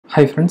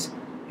Hi friends,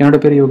 என்னோட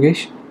பேர்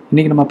யோகேஷ்.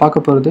 இன்றைக்கி நம்ம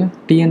பார்க்க போகிறது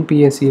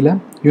TNPSCயில்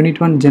Unit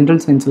 1 General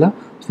Scienceல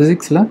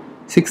Physicsல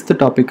 6th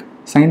topic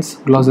Science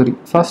Glossary.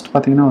 First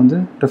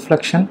பார்த்தீங்கன்னா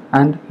Refraction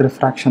and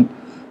Refraction.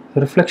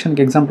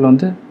 ரிஃப்ளெக்ஷனுக்கு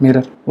example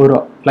mirror.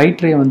 ஒரு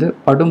லைட் ரே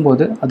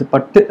படும்போது அது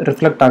பட்டு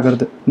ரிஃப்ளெக்ட்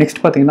ஆகிறது.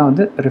 நெக்ஸ்ட்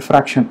பார்த்தீங்கன்னா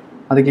ரிஃப்ராக்ஷன்.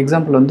 அதுக்கு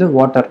எக்ஸாம்பிள்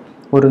வாட்டர்.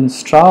 ஒரு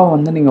ஸ்ட்ரா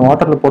நீங்கள்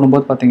வாட்டரில்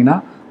போடும்போது பார்த்தீங்கன்னா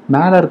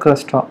மேலே இருக்கிற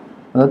ஸ்ட்ரா,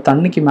 அதாவது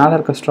தண்ணிக்கு மேலே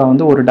இருக்க ஸ்ட்ரா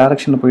ஒரு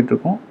டைரெக்ஷனில்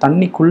போயிட்டுருக்கும்.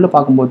 தண்ணிக்குள்ளே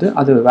பார்க்கும்போது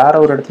அது வேற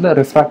ஒரு இடத்துல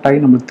ரிஃப்ராக்ட்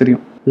ஆகி நம்மளுக்கு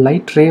தெரியும்.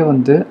 லைட் ரே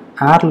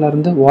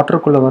ஏர்லேருந்து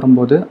வாட்டருக்குள்ளே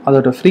வரும்போது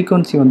அதோட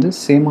ஃப்ரீக்வன்சி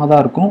சேமாக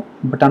தான் இருக்கும்.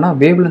 பட் ஆனால்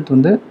வேவ்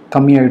லென்த்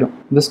கம்மியாயிடும்.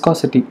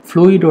 விஸ்காசிட்டி,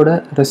 ஃப்ளூயிடோட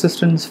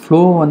ரெசிஸ்டன்ஸ்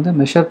ஃப்ளோ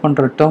மெஷர்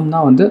பண்ணுற டேர்ம்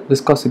தான்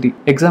விஸ்காசிட்டி.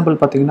 எக்ஸாம்பிள்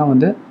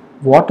பார்த்தீங்கன்னா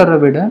வாட்டரை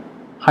விட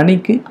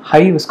ஹனிக்கு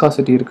ஹை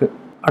விஸ்காசிட்டி இருக்குது.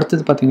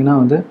 அடுத்தது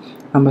பார்த்தீங்கன்னா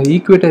நம்ம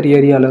ஈக்குவேட்டர்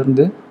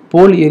ஏரியாவிலேருந்து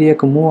போல்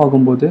ஏரியாவுக்கு மூவ்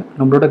ஆகும்போது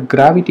நம்மளோட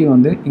கிராவிட்டி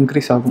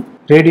இன்க்ரீஸ் ஆகும்.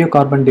 ரேடியோ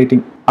கார்பன்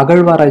டேட்டிங்,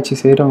 அகழ்வாராய்ச்சி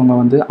செய்கிறவங்க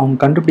அவங்க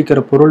கண்டுபிடிக்கிற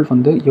பொருள்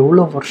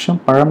எவ்வளோ வருஷம்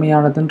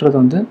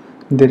பழமையானதுன்றது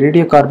இந்த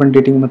radio carbon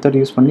dating method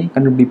use பண்ணி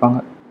கண்டுபிடிப்பாங்க.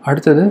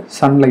 அடுத்தது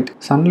சன்லைட்.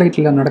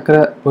 சன்லைட்டில் நடக்கிற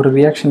ஒரு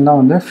ரியாக்ஷன்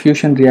தான்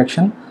ஃபியூஷன்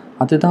ரியாக்ஷன்.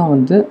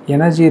 அதுதான்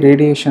எனர்ஜி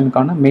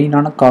ரேடியேஷனுக்கான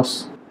மெயினான காஸ்.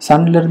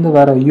 சன்லேருந்து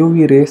வர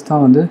யூவி ரேஸ்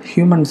தான்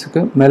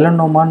ஹியூமன்ஸுக்கு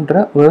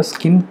மெலனோமான்ற ஒரு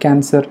ஸ்கின்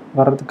கேன்சர்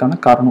வர்றதுக்கான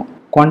காரணம்.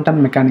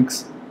 Quantum mechanics,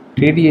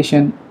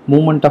 radiation,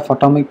 moment of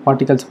atomic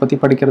particles பற்றி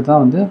படிக்கிறது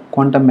தான்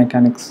குவாண்டம்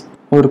மெக்கானிக்ஸ்.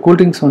 ஒரு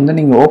கூல்ட்ரிங்க்ஸ்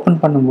நீங்கள் ஓப்பன்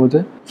பண்ணும்போது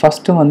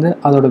ஃபஸ்ட்டு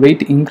அதோட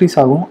வெயிட் இன்க்ரீஸ்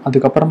ஆகும்,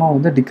 அதுக்கப்புறமா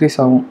டிக்ரீஸ்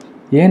ஆகும்.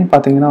 ஏன்னு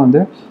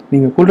பார்த்தீங்கன்னா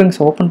நீங்கள்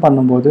கூல்ட்ரிங்க்ஸ் ஓப்பன்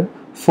பண்ணும்போது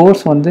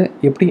ஃபோர்ஸ்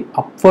எப்படி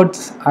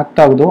அப்வர்ட்ஸ்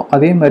ஆக்ட் ஆகுதோ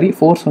அதே மாதிரி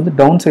ஃபோர்ஸ்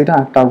டவுன் சைடாக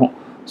ஆக்ட் ஆகும்.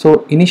 ஸோ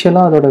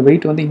இனிஷியலாக அதோட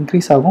வெயிட்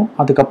இன்க்ரீஸ் ஆகும்,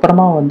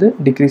 அதுக்கப்புறமா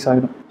டிக்ரீஸ்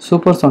ஆகிடும்.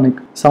 சூப்பர்சோனிக்,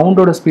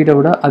 சவுண்டோட ஸ்பீடை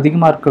விட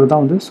அதிகமாக இருக்கிறது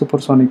தான்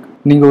சூப்பர்சோனிக்.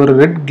 நீங்கள் ஒரு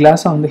ரெட்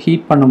கிளாஸை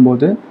ஹீட்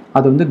பண்ணும்போது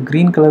அது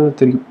க்ரீன் கலரில்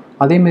தெரியும்.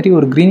 அதேமாரி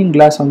ஒரு க்ரீன்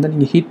கிளாஸ்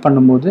நீங்கள் ஹீட்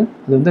பண்ணும்போது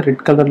அது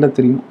ரெட் கலரில்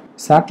தெரியும்.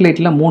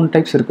 சேட்டலைட்டில் 3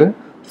 டைப்ஸ் இருக்குது.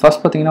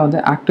 ஃபர்ஸ்ட்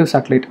பார்த்தீங்கன்னா ஆக்டிவ்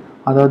சேட்டலைட்,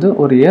 அதாவது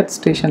ஒரு எர்த்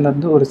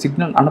ஸ்டேஷன்லேருந்து ஒரு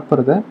சிக்னல்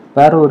அனுப்புறத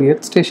வேற ஒரு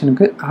எர்த்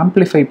ஸ்டேஷனுக்கு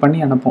ஆம்ப்ளிஃபை பண்ணி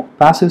அனுப்பும்.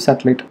 பாசிவ்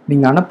சேட்டலைட்,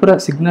 நீங்கள் அனுப்புகிற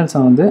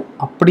சிக்னல்ஸை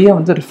அப்படியே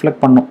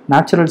ரிஃப்ளெக்ட் பண்ணும்.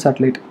 Natural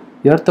satellite,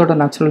 எர்த்தோட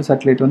natural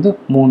satellite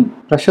Moon.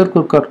 Pressure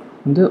cooker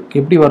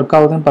எப்படி ஒர்க்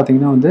ஆகுதுன்னு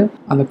பார்த்தீங்கன்னா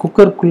அந்த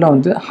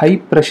குக்கருக்குள்ளே ஹை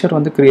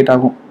ப்ரெஷர் கிரியேட்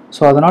ஆகும்.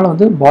 ஸோ அதனால்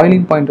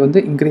பாய்லிங் பாயிண்ட்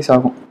இன்க்ரீஸ்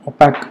ஆகும்.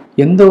 ஒப்பாக்,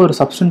 எந்த ஒரு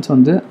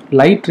சப்ஸ்டன்ஸ்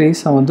லைட்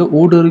ரேஸை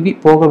ஊடுருவி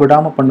போக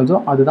விடாமல் பண்ணுதோ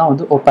அதுதான்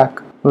ஒப்பாக்.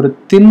 ஒரு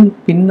தின்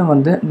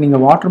பின்னை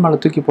நீங்கள் வாட்டர் மேலே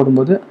தூக்கி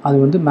போடும்போது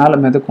அது மேலே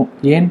மிதக்கும்.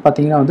 ஏன்னு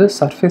பார்த்தீங்கன்னா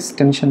சர்ஃபேஸ்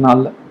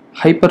டென்ஷனால்.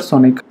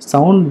 ஹைப்பர்சோனிக்,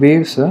 சவுண்ட்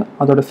வேவ்ஸை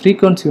அதோட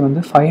ஃப்ரீக்வன்சி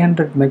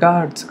 500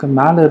 மெகாஹெர்ட்ஸுக்கு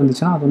மேலே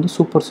இருந்துச்சுன்னா அது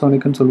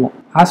சூப்பர்சோனிக்னு சொல்லுவோம்.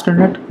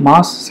 ஆஸ்ட்ரோனட்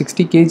மாஸ்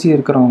 60 kg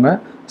இருக்கிறவங்க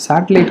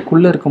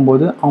சேட்டலைட்டுக்குள்ளே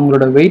இருக்கும்போது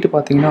அவங்களோட வெயிட்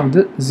பார்த்தீங்கன்னா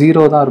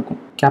 0 தான் இருக்கும்.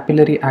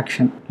 கேப்பிலரி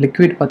ஆக்ஷன்,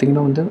 லிக்விட்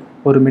பார்த்தீங்கன்னா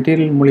ஒரு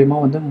மெட்டீரியல் மூலிமா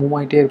மூவ்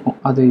ஆகிட்டே இருக்கும்.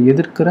 அது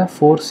எதிர்க்கிற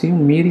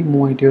ஃபோர்ஸையும் மீறி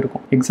மூவ் ஆகிட்டே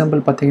இருக்கும்.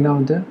 எக்ஸாம்பிள்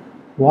பார்த்தீங்கன்னா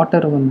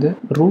வாட்டர்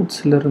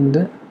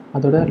ரூட்ஸ்லேருந்து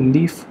அதோட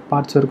லீஃப்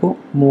பார்ட்ஸ் வரைக்கும்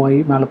மூவ் ஆகி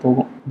மேலே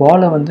போகும்.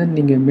 பாலை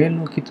நீங்கள் மேல்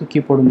நோக்கி தூக்கி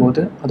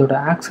போடும்போது அதோட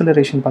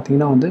ஆக்சலரேஷன்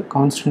பார்த்தீங்கன்னா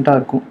கான்ஸ்டண்ட்டாக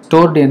இருக்கும்.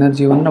 ஸ்டோர்டு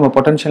எனர்ஜி நம்ம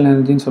பொட்டன்ஷியல்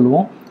எனர்ஜின்னு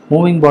சொல்லுவோம்.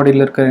 மூவிங்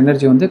பாடியில் இருக்கிற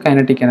எனர்ஜி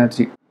கைனட்டிக்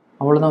எனர்ஜி.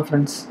 அவ்வளோதான்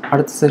ஃப்ரெண்ட்ஸ்.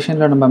 அடுத்த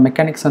செஷனில் நம்ம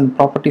mechanics and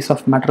properties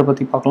of matter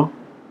பற்றி பார்க்கலாம்.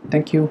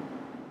 தேங்க்யூ.